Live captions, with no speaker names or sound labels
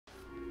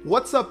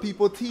What's up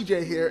people,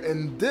 TJ here,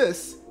 and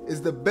this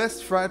is the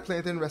best fried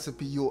plantain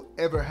recipe you'll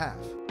ever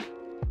have.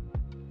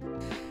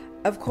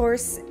 Of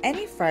course,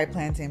 any fried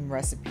plantain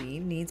recipe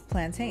needs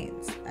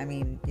plantains. I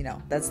mean,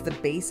 that's the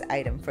base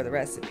item for the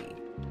recipe.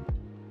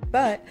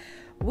 But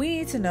we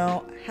need to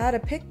know how to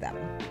pick them.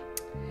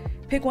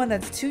 Pick one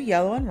that's too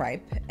yellow and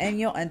ripe, and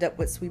you'll end up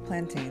with sweet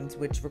plantains,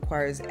 which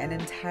requires an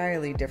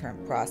entirely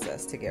different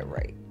process to get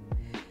right.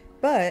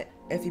 But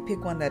if you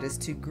pick one that is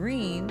too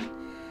green,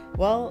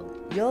 well,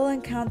 you'll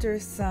encounter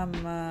some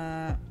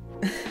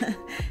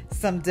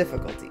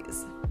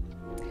difficulties.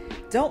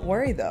 Don't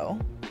worry though.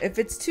 If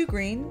it's too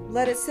green,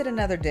 let it sit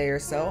another day or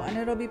so and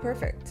it'll be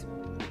perfect.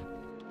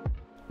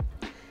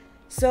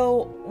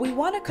 So we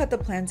want to cut the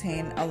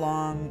plantain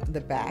along the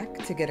back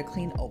to get a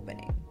clean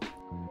opening.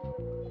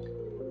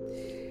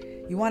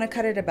 You want to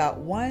cut it about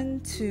 1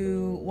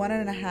 to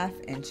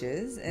 1.5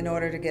 inches in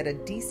order to get a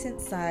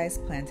decent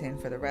sized plantain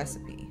for the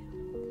recipe.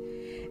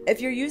 If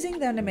you're using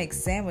them to make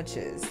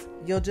sandwiches,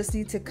 you'll just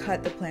need to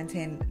cut the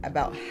plantain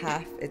about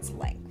half its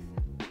length.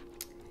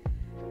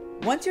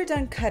 Once you're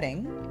done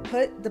cutting,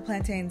 put the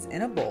plantains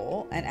in a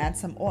bowl and add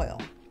some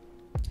oil.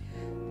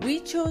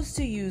 We chose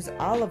to use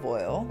olive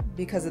oil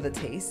because of the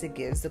taste it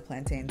gives the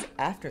plantains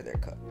after they're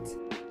cooked.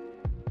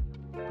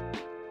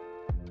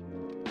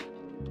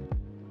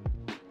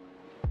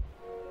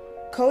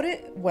 Coat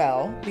it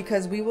well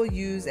because we will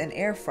use an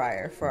air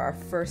fryer for our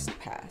first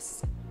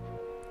pass.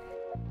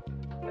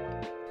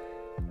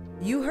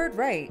 You heard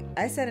right,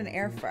 I said an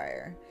air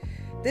fryer.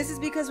 This is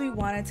because we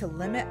wanted to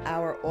limit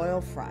our oil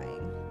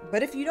frying.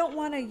 But if you don't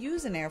want to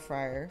use an air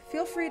fryer,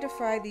 feel free to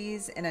fry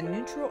these in a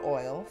neutral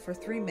oil for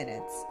 3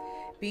 minutes,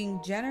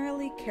 being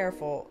generally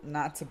careful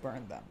not to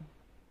burn them.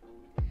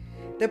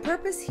 The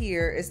purpose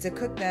here is to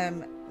cook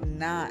them,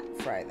 not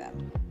fry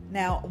them.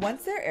 Now,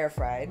 once they're air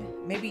fried,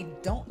 maybe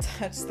don't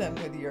touch them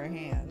with your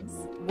hands.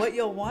 What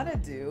you'll want to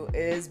do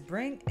is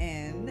bring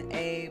in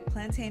a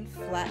plantain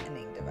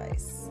flattening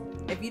device.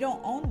 If you don't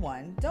own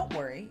one, don't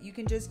worry, you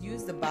can just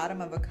use the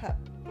bottom of a cup.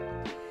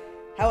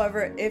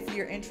 However, if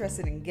you're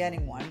interested in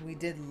getting one, we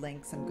did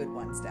link some good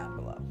ones down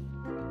below.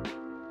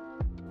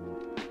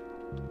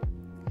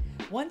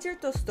 Once your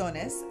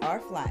tostones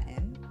are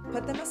flattened,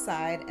 put them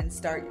aside and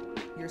start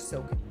your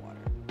soaking water.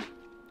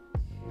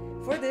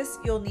 For this,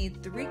 you'll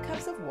need 3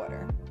 cups of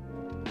water.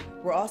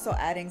 We're also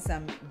adding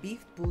some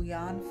beef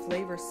bouillon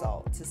flavor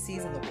salt to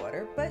season the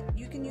water, but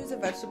you can use a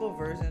vegetable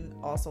version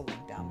also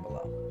linked down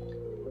below.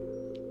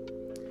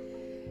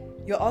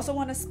 You'll also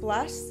want to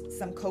splash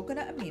some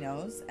coconut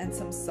aminos and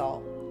some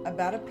salt,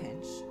 about a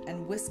pinch,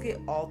 and whisk it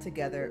all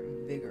together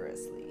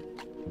vigorously.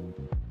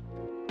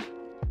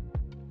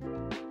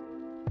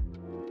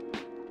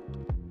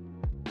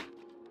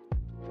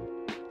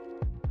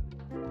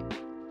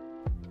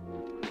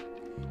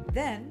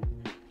 Then,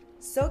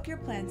 soak your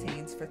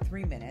plantains for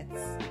 3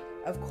 minutes,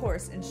 of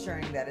course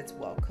ensuring that it's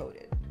well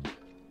coated.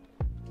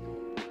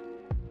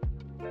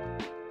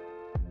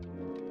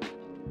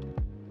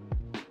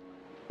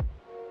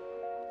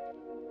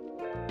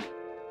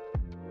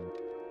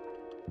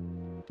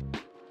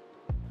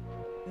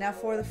 Now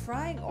for the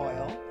frying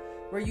oil,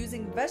 we're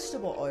using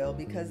vegetable oil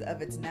because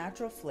of its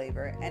natural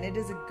flavor and it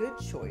is a good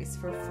choice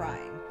for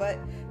frying, but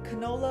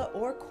canola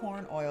or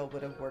corn oil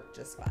would have worked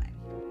just fine.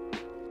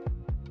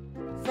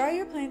 Fry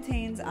your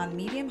plantains on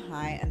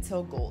medium-high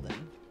until golden.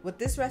 With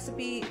this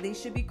recipe, they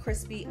should be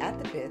crispy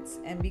at the bits,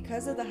 and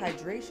because of the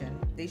hydration,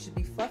 they should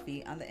be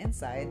fluffy on the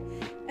inside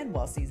and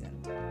well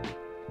seasoned.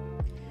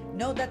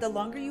 Note that the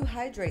longer you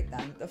hydrate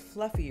them, the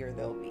fluffier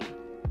they'll be.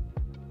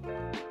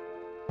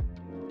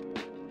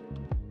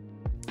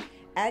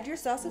 Add your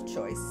sauce of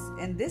choice.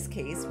 In this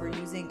case, we're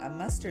using a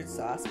mustard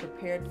sauce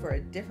prepared for a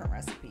different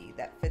recipe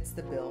that fits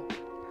the bill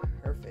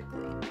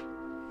perfectly.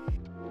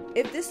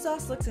 If this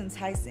sauce looks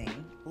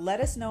enticing, let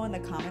us know in the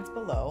comments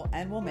below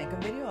and we'll make a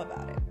video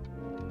about it.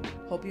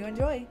 Hope you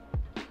enjoy!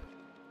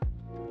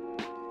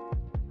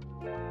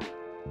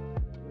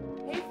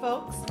 Hey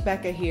folks,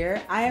 Becca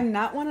here. I am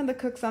not one of the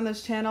cooks on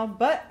this channel,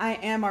 but I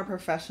am our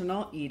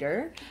professional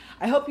eater.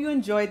 I hope you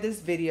enjoyed this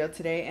video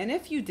today, and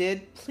if you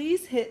did,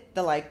 please hit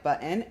the like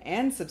button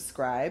and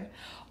subscribe.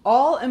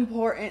 All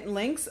important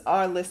links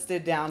are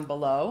listed down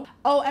below.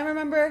 Oh, and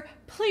remember,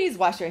 please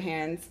wash your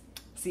hands.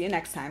 See you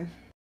next time.